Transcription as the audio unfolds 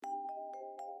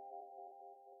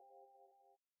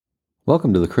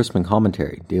Welcome to the Chrisman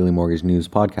Commentary, Daily Mortgage News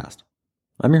Podcast.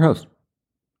 I'm your host,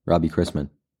 Robbie Chrisman.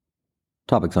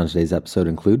 Topics on today's episode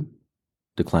include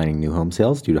declining new home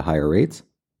sales due to higher rates,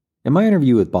 and my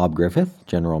interview with Bob Griffith,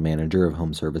 General Manager of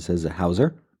Home Services at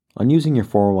Hauser, on using your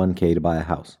 401k to buy a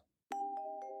house.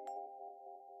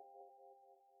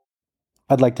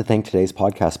 I'd like to thank today's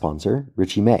podcast sponsor,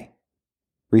 Richey May.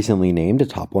 Recently named a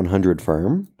top 100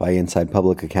 firm by Inside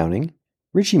Public Accounting,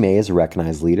 Richey May is a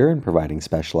recognized leader in providing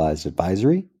specialized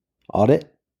advisory,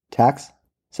 audit, tax,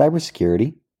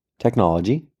 cybersecurity,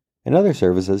 technology, and other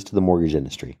services to the mortgage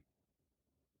industry.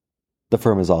 The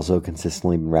firm has also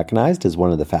consistently been recognized as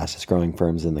one of the fastest growing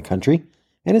firms in the country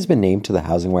and has been named to the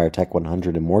HousingWire Tech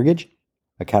 100 in Mortgage,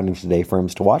 Accounting Today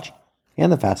Firms to Watch,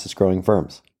 and the fastest growing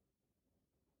firms.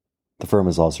 The firm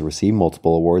has also received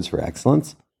multiple awards for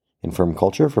excellence in firm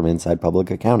culture from Inside Public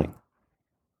Accounting.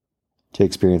 To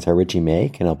experience how Richey May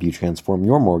can help you transform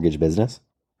your mortgage business,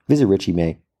 visit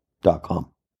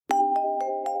richeymay.com.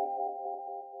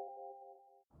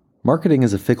 Marketing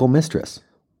is a fickle mistress.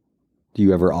 Do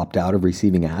you ever opt out of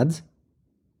receiving ads?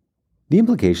 The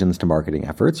implications to marketing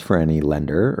efforts for any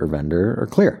lender or vendor are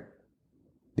clear.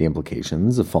 The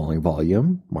implications of falling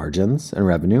volume, margins, and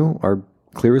revenue are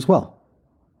clear as well.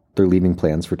 They're leaving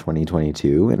plans for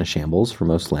 2022 in a shambles for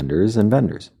most lenders and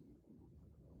vendors.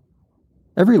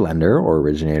 Every lender or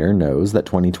originator knows that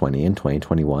 2020 and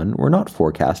 2021 were not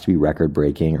forecast to be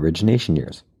record-breaking origination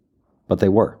years, but they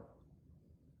were.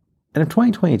 And if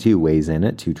 2022 weighs in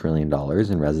at $2 trillion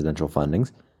in residential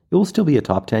fundings, it will still be a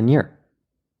top 10 year.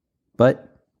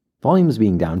 But volumes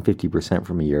being down 50%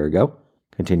 from a year ago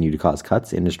continue to cause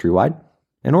cuts industry-wide,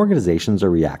 and organizations are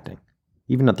reacting,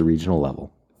 even at the regional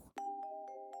level.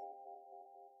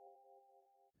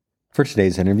 For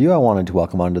today's interview, I wanted to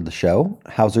welcome onto the show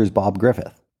Hauser's Bob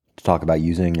Griffith to talk about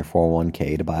using your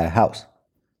 401k to buy a house.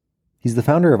 He's the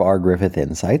founder of R. Griffith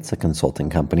Insights, a consulting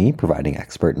company providing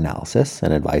expert analysis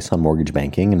and advice on mortgage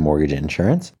banking and mortgage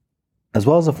insurance, as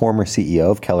well as a former CEO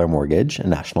of Keller Mortgage, a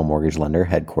national mortgage lender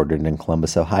headquartered in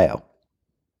Columbus, Ohio.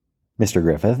 Mr.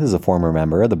 Griffith is a former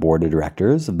member of the board of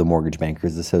directors of the Mortgage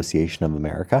Bankers Association of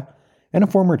America and a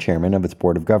former chairman of its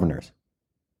board of governors.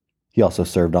 He also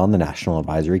served on the National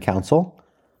Advisory Council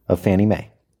of Fannie Mae.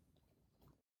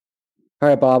 All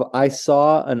right, Bob, I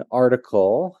saw an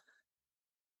article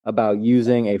about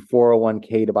using a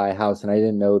 401k to buy a house, and I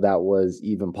didn't know that was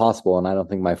even possible, and I don't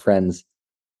think my friends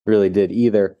really did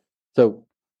either. So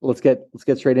let's get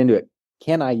straight into it.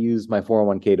 Can I use my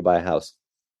 401k to buy a house?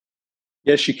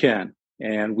 Yes, you can.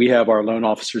 And we have our loan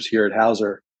officers here at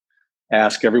Hauser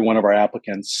ask every one of our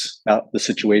applicants about the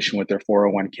situation with their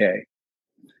 401k.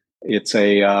 It's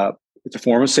a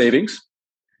form of savings.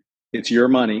 It's your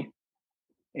money,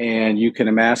 and you can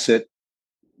amass it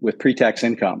with pre-tax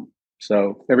income.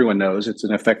 So everyone knows it's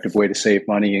an effective way to save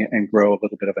money and grow a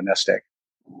little bit of a nest egg.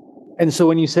 And so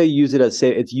when you say use it as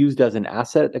it's used as an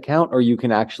asset account, or you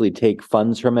can actually take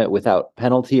funds from it without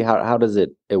penalty? How does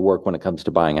it work when it comes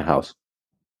to buying a house?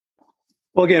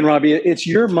 Well, again, Robbie, it's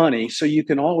your money, so you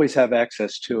can always have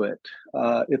access to it.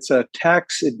 It's a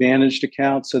tax-advantaged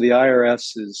account, so the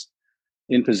IRS is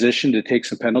in position to take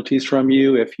some penalties from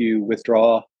you if you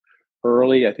withdraw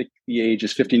early. I think the age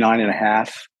is 59 and a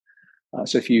half.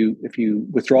 So if you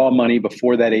withdraw money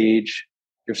before that age,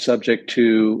 you're subject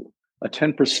to a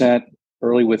 10%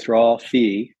 early withdrawal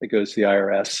fee that goes to the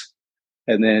IRS,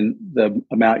 and then the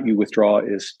amount you withdraw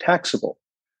is taxable.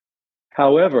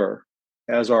 However,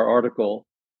 as our article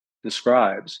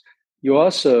describes, you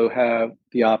also have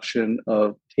the option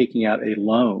of taking out a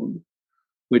loan,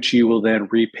 which you will then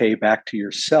repay back to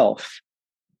yourself.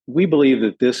 We believe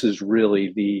that this is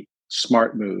really the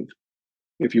smart move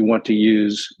if you want to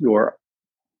use your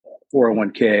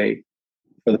 401k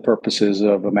for the purposes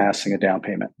of amassing a down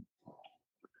payment.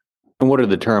 And what are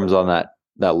the terms on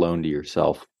that loan to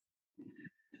yourself?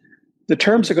 The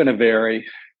terms are going to vary.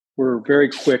 We're very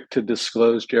quick to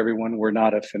disclose to everyone we're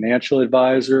not a financial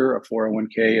advisor. A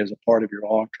 401k is a part of your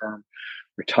long-term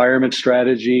retirement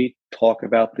strategy. Talk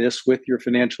about this with your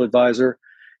financial advisor,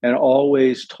 and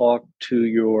always talk to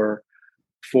your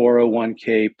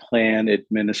 401k plan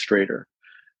administrator.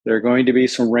 There are going to be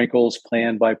some wrinkles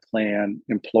plan by plan,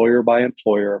 employer by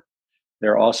employer.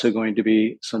 There are also going to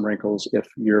be some wrinkles if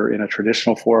you're in a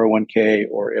traditional 401k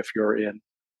or if you're in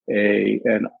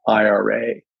an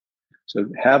IRA. So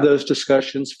have those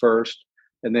discussions first,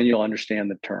 and then you'll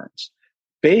understand the terms.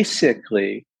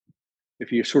 Basically,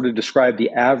 if you sort of describe the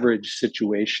average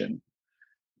situation,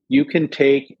 you can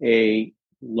take a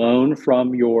loan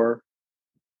from your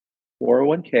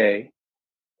 401k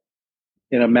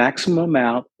in a maximum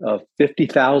amount of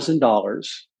 $50,000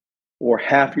 or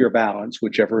half your balance,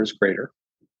 whichever is greater.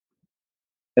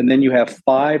 And then you have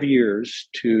 5 years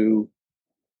to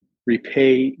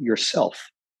repay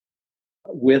yourself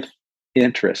with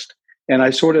interest. And I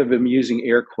sort of am using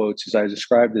air quotes as I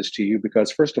describe this to you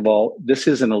because, first of all, this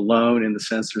isn't a loan in the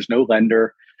sense there's no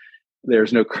lender,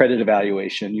 there's no credit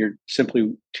evaluation. You're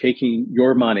simply taking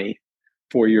your money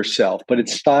for yourself, but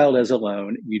it's styled as a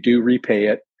loan. You do repay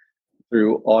it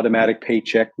through automatic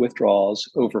paycheck withdrawals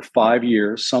over 5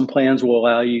 years. Some plans will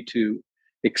allow you to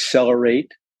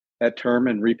accelerate that term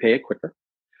and repay it quicker.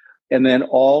 And then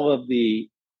all of the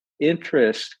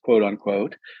interest, quote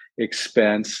unquote,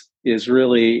 expense is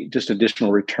really just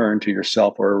additional return to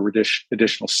yourself or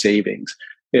additional savings.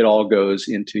 It all goes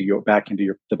into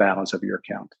the balance of your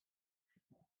account.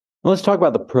 Well, let's talk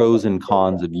about the pros and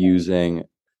cons of using.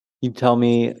 You tell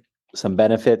me some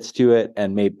benefits to it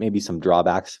and maybe some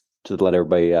drawbacks to let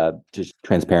everybody just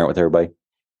transparent with everybody.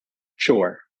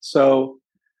 Sure. So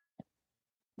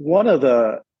one of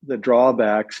the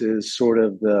drawbacks is sort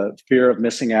of the fear of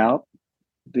missing out,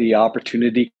 the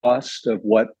opportunity cost of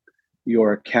what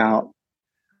your account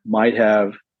might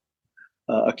have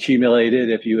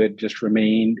accumulated if you had just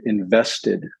remained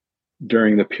invested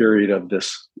during the period of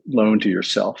this loan to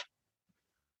yourself.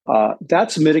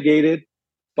 That's mitigated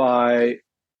by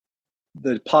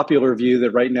the popular view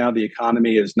that right now the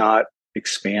economy is not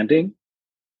expanding.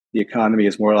 The economy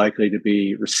is more likely to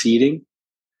be receding,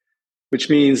 which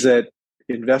means that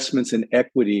investments in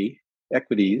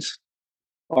equities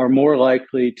are more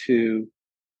likely to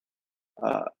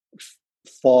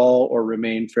fall or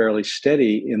remain fairly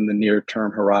steady in the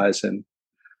near-term horizon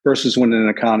versus when an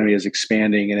economy is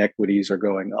expanding and equities are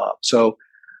going up. So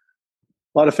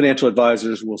a lot of financial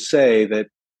advisors will say that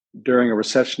during a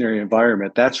recessionary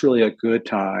environment, that's really a good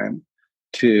time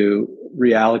to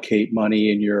reallocate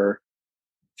money in your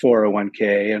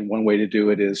 401k. And one way to do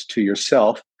it is to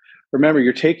yourself. Remember,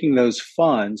 you're taking those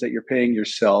funds that you're paying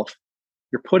yourself,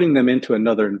 you're putting them into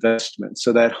another investment.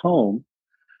 So that home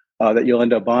that you'll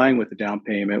end up buying with the down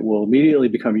payment will immediately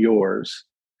become yours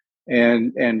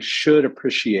and should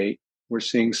appreciate. We're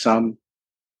seeing some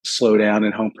slowdown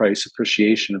in home price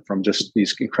appreciation from just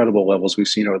these incredible levels we've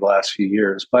seen over the last few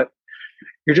years. But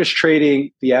you're just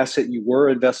trading the asset you were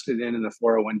invested in the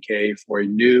 401k for a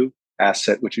new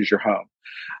asset, which is your home.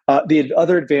 The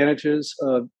other advantages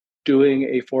of doing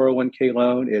a 401k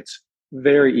loan, it's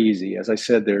very easy. As I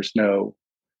said, there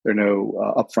are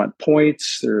no upfront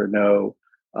points. There are no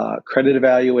credit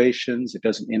evaluations. It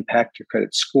doesn't impact your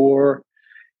credit score.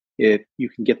 You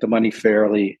can get the money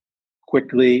fairly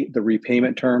quickly. The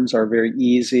repayment terms are very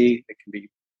easy. It can be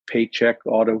paycheck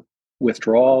auto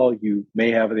withdrawal. You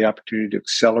may have the opportunity to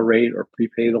accelerate or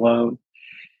prepay the loan.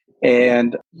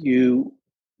 And you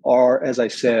are, as I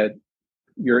said,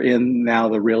 you're in now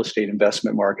the real estate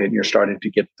investment market and you're starting to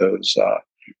get those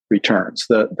returns.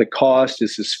 The cost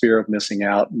is this fear of missing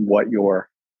out on what your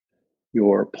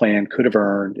plan could have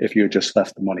earned if you had just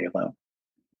left the money alone.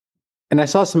 And I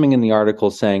saw something in the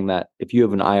article saying that if you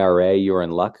have an IRA, you're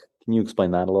in luck. Can you explain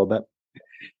that a little bit?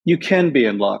 You can be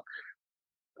in luck.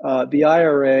 The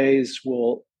IRAs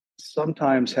will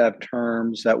sometimes have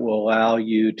terms that will allow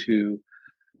you to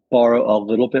borrow a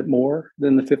little bit more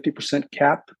than the 50%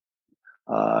 cap.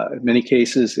 In many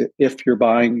cases, if you're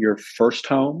buying your first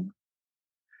home,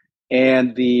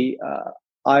 and the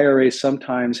IRAs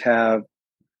sometimes have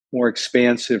more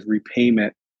expansive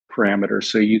repayment parameters,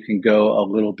 so you can go a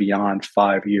little beyond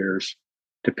 5 years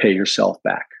to pay yourself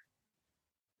back.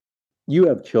 You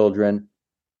have children.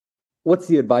 What's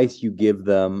the advice you give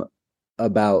them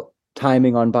about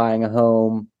timing on buying a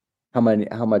home? How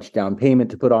much down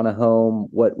payment to put on a home?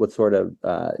 What sort of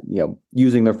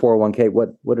using their 401k?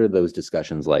 What are those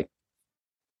discussions like?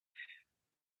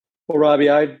 Well, Robbie,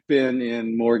 I've been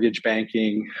in mortgage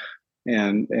banking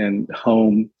and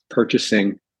home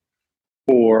purchasing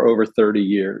for over 30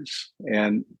 years.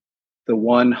 And the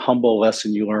one humble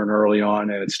lesson you learn early on,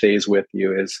 and it stays with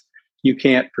you, is you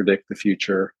can't predict the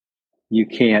future. You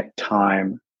can't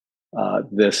time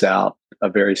this out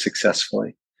very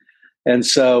successfully. And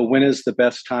so when is the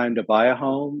best time to buy a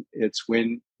home? It's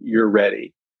when you're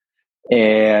ready.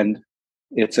 And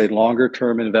it's a longer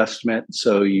term investment.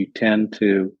 So you tend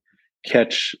to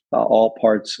catch all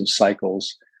parts of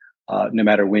cycles, no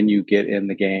matter when you get in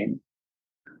the game.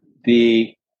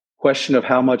 The question of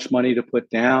how much money to put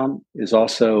down is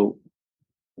also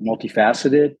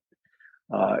multifaceted.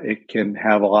 It can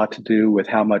have a lot to do with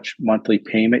how much monthly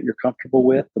payment you're comfortable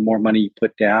with. The more money you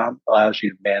put down allows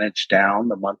you to manage down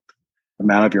the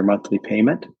amount of your monthly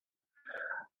payment.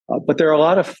 But there are a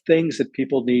lot of things that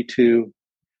people need to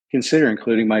consider,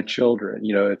 including my children.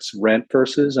 It's rent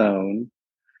versus own.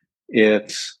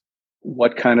 It's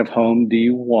what kind of home do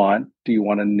you want? Do you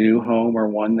want a new home or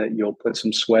one that you'll put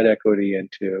some sweat equity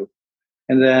into?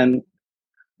 And then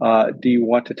do you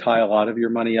want to tie a lot of your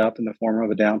money up in the form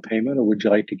of a down payment, or would you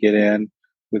like to get in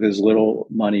with as little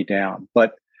money down?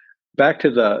 But back to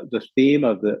the theme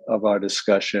of our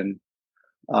discussion,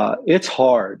 it's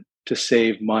hard to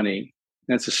save money,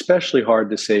 and it's especially hard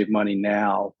to save money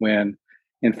now when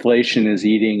inflation is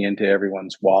eating into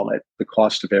everyone's wallet. The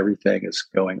cost of everything is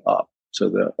going up, so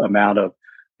the amount of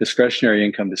discretionary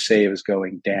income to save is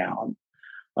going down.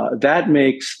 That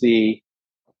makes the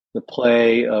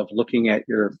play of looking at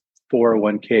your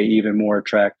 401k even more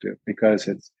attractive because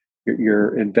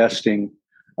you're investing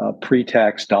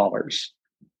pre-tax dollars.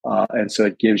 And so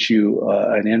it gives you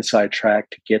an inside track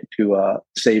to get to a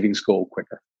savings goal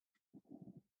quicker.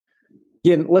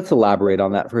 Yeah, let's elaborate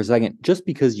on that for a second. Just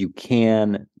because you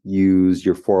can use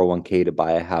your 401k to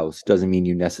buy a house doesn't mean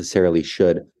you necessarily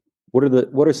should.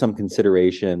 What are some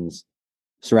considerations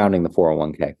surrounding the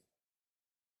 401k?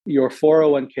 Your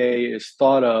 401k is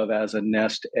thought of as a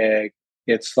nest egg.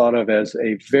 It's thought of as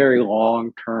a very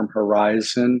long-term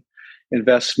horizon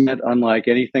investment. Unlike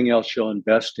anything else you'll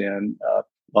invest in, a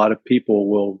lot of people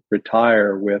will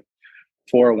retire with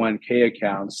 401k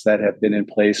accounts that have been in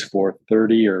place for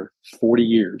 30 or 40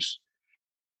 years.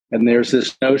 And there's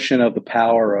this notion of the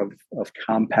power of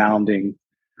compounding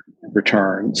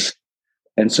returns.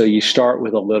 And so you start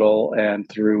with a little, and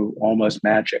through almost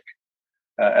magic,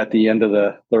 at the end of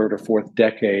the third or fourth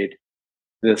decade,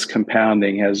 this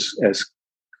compounding has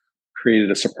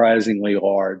created a surprisingly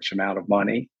large amount of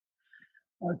money.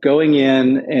 Going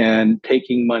in and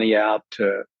taking money out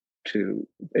to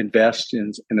invest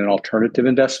in an alternative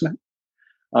investment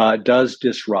does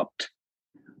disrupt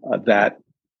that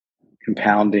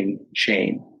compounding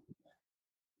chain.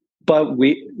 But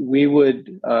we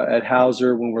would at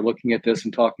Hauser, when we're looking at this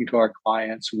and talking to our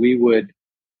clients, we would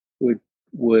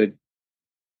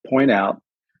point out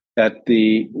that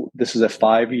this is a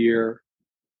 5-year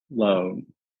loan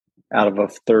out of a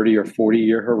 30 or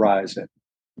 40-year horizon.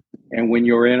 And when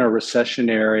you're in a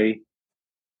recessionary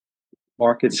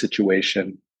market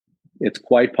situation, it's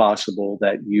quite possible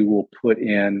that you will put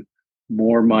in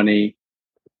more money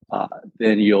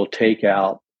than you'll take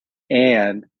out,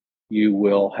 and you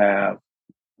will have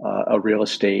a real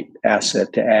estate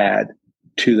asset to add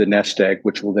to the nest egg,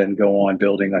 which will then go on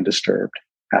building undisturbed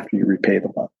after you repay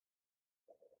the loan.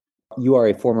 You are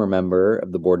a former member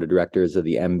of the board of directors of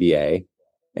the MBA,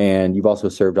 and you've also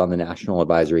served on the National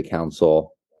Advisory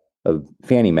Council of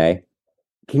Fannie Mae.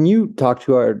 Can you talk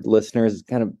to our listeners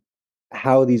kind of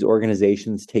how these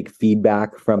organizations take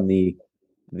feedback from the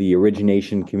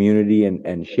origination community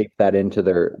and shape that into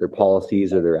their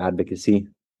policies or their advocacy?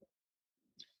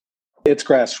 It's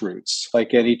grassroots,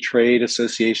 like any trade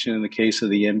association in the case of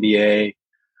the MBA,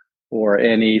 or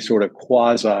any sort of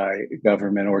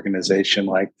quasi-government organization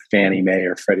like Fannie Mae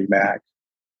or Freddie Mac.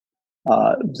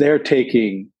 They're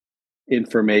taking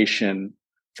information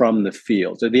from the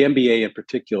field. So the MBA in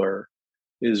particular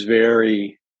is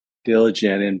very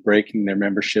diligent in breaking their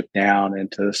membership down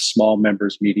into small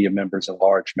members, medium members, and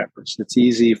large members. It's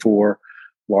easy for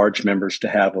large members to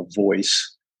have a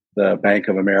voice. The Bank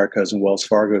of Americas and Wells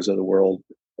Fargos of the world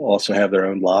also have their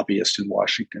own lobbyists in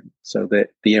Washington. So that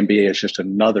the MBA is just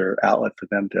another outlet for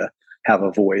them to have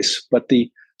a voice. But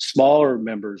the smaller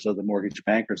members of the Mortgage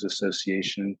Bankers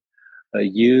Association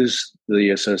use the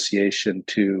association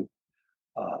to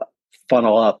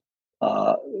funnel up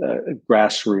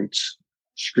grassroots,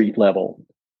 street level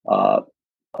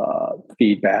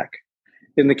feedback.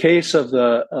 In the case of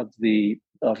the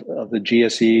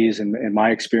GSEs, and in my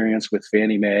experience with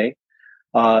Fannie Mae,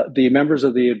 the members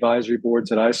of the advisory boards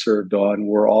that I served on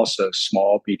were also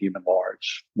small, medium, and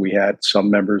large. We had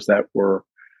some members that were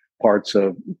parts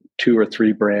of 2 or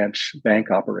 3 branch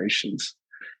bank operations.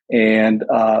 And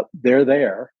they're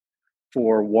there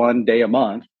for one day a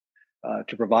month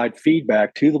to provide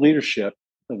feedback to the leadership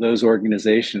of those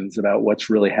organizations about what's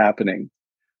really happening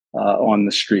on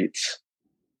the streets.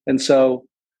 And so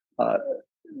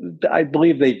I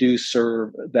believe they do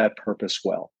serve that purpose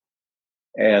well.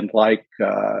 And like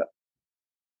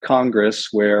Congress,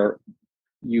 where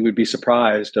you would be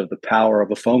surprised of the power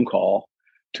of a phone call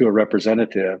to a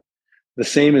representative, the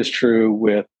same is true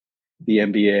with the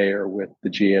MBA or with the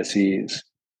GSEs.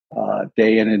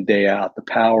 Day in and day out, the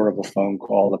power of a phone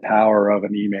call, the power of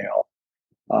an email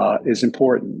is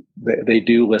important. They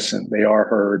do listen. They are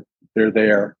heard. They're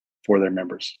there for their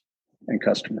members and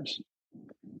customers.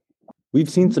 We've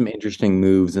seen some interesting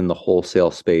moves in the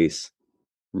wholesale space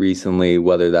recently,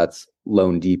 whether that's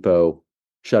Loan Depot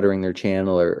shuttering their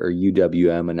channel or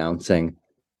UWM announcing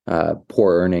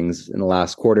poor earnings in the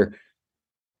last quarter.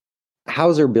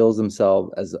 Hauser bills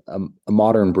themselves as a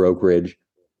modern brokerage.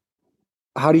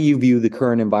 How do you view the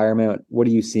current environment? What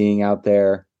are you seeing out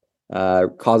there?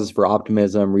 Causes for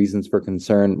optimism, reasons for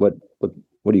concern. What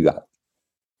do you got?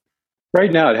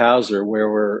 Right now at Hauser,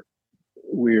 where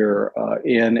we're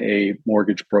in a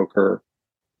mortgage broker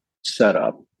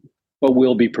setup, but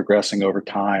we'll be progressing over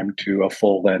time to a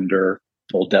full lender,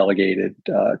 full delegated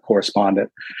correspondent.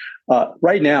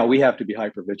 Right now, we have to be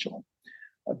hyper vigilant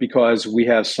because we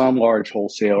have some large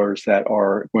wholesalers that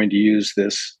are going to use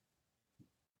this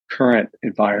current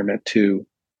environment to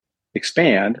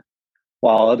expand,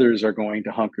 while others are going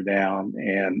to hunker down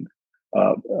and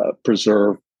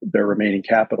preserve their remaining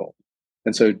capital.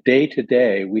 And so day to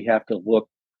day, we have to look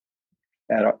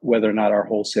at whether or not our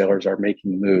wholesalers are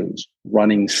making moves,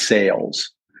 running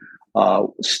sales,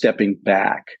 stepping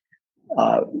back.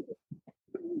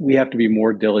 We have to be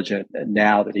more diligent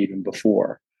now than even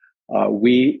before.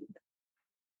 We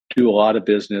do a lot of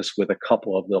business with a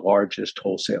couple of the largest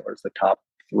wholesalers, the top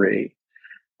three.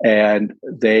 And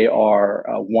they are,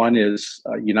 one is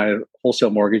United Wholesale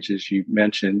Mortgage, as you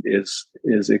mentioned, is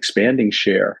expanding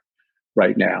share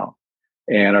right now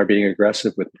and are being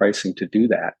aggressive with pricing to do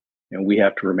that. And we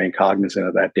have to remain cognizant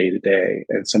of that day to day.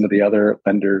 And some of the other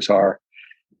lenders are,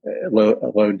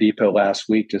 Loan Depot last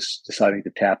week just deciding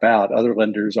to tap out. Other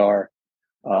lenders are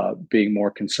being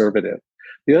more conservative.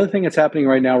 The other thing that's happening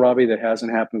right now, Robbie, that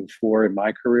hasn't happened before in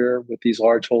my career with these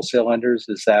large wholesale lenders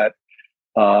is that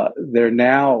they're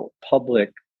now publicly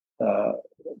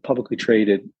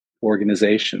traded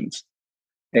organizations,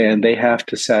 and they have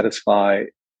to satisfy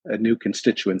a new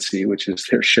constituency, which is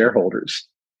their shareholders.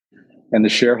 And the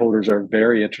shareholders are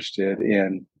very interested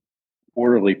in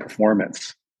quarterly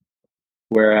performance.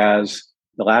 Whereas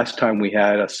the last time we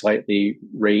had a slightly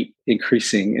rate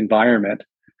increasing environment,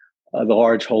 the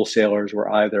large wholesalers were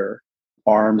either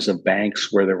arms of banks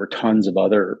where there were tons of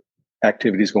other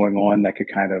activities going on that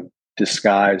could kind of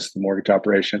disguise the mortgage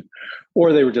operation,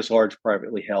 or they were just large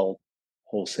privately held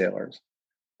wholesalers.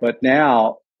 But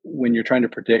now, when you're trying to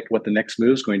predict what the next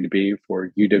move is going to be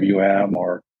for UWM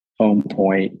or Home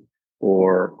Point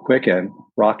or Quicken,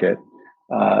 Rocket,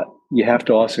 you have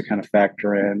to also kind of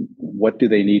factor in what do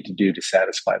they need to do to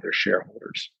satisfy their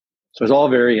shareholders. So it's all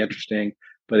very interesting,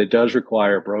 but it does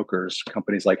require brokers,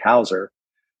 companies like Hauser,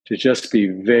 to just be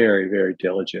very, very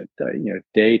diligent,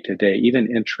 day to day, even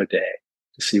intraday,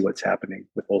 to see what's happening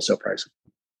with wholesale pricing.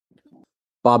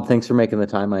 Bob, thanks for making the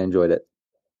time. I enjoyed it.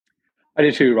 I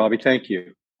did too, Robbie. Thank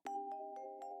you.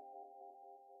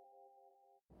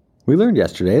 We learned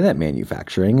yesterday that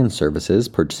manufacturing and services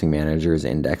purchasing managers'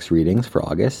 index readings for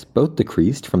August both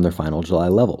decreased from their final July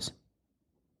levels.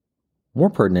 More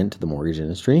pertinent to the mortgage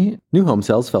industry, new home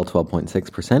sales fell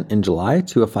 12.6% in July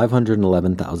to a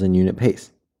 511,000 unit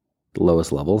pace, the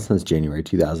lowest level since January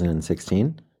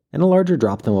 2016, and a larger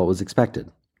drop than what was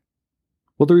expected.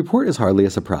 While the report is hardly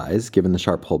a surprise given the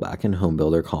sharp pullback in home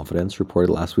builder confidence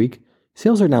reported last week,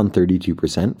 sales are down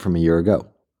 32% from a year ago,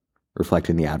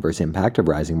 reflecting the adverse impact of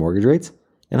rising mortgage rates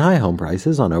and high home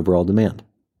prices on overall demand.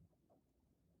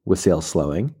 With sales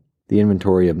slowing, the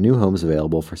inventory of new homes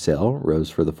available for sale rose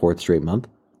for the fourth straight month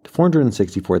to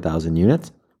 464,000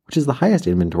 units, which is the highest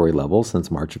inventory level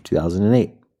since March of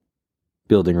 2008.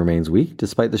 Building remains weak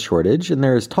despite the shortage, and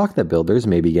there is talk that builders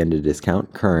may begin to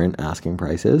discount current asking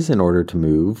prices in order to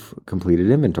move completed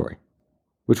inventory,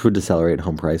 which would decelerate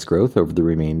home price growth over the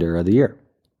remainder of the year.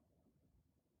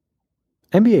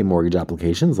 MBA mortgage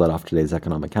applications led off today's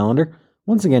economic calendar,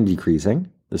 once again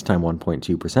decreasing, this time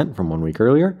 1.2% from 1 week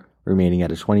earlier, remaining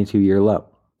at a 22-year low.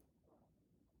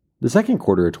 The second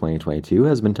quarter of 2022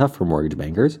 has been tough for mortgage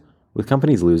bankers, with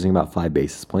companies losing about 5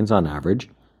 basis points on average,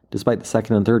 despite the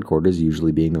second and third quarters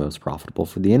usually being the most profitable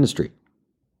for the industry.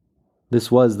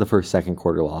 This was the first second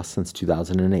quarter loss since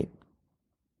 2008.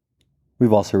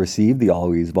 We've also received the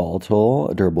always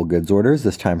volatile durable goods orders,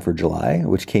 this time for July,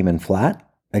 which came in flat,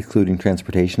 excluding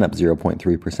transportation up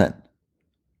 0.3%.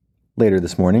 Later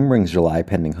this morning brings July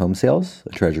pending home sales, a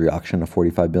Treasury auction of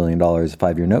 $45 billion of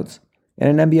 5-year notes,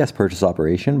 and an MBS purchase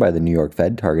operation by the New York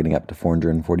Fed targeting up to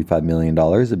 $445 million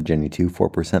of Ginnie 2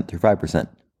 4% through 5%.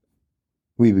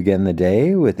 We begin the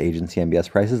day with agency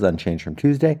MBS prices unchanged from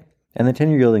Tuesday, and the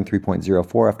 10-year yielding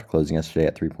 3.04 after closing yesterday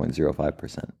at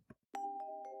 3.05%.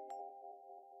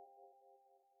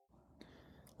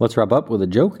 Let's wrap up with a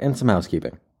joke and some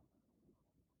housekeeping.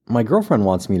 My girlfriend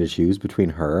wants me to choose between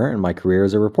her and my career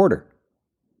as a reporter.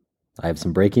 I have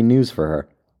some breaking news for her.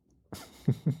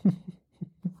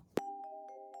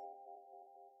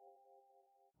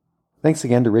 Thanks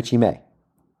again to Richie May.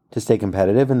 To stay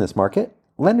competitive in this market,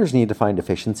 Lenders need to find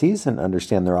efficiencies and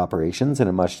understand their operations in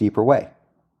a much deeper way.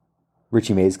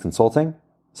 Ritchie Mays Consulting,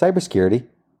 cybersecurity,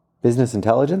 business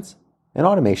intelligence, and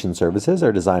automation services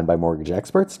are designed by mortgage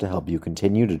experts to help you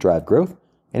continue to drive growth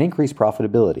and increase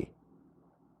profitability.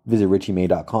 Visit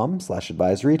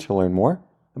ritchiemay.com/advisory to learn more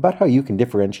about how you can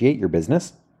differentiate your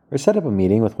business or set up a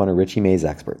meeting with one of Ritchie Mays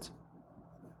experts.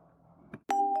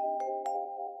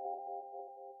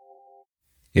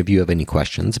 If you have any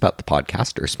questions about the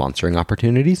podcast or sponsoring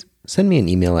opportunities, send me an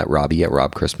email at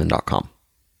robbie@robchrisman.com.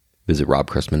 Visit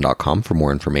robchrisman.com for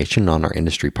more information on our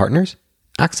industry partners,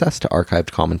 access to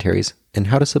archived commentaries, and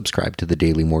how to subscribe to the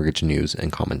daily mortgage news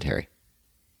and commentary.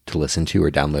 To listen to or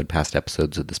download past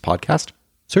episodes of this podcast,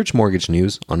 search Mortgage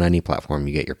News on any platform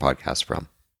you get your podcasts from.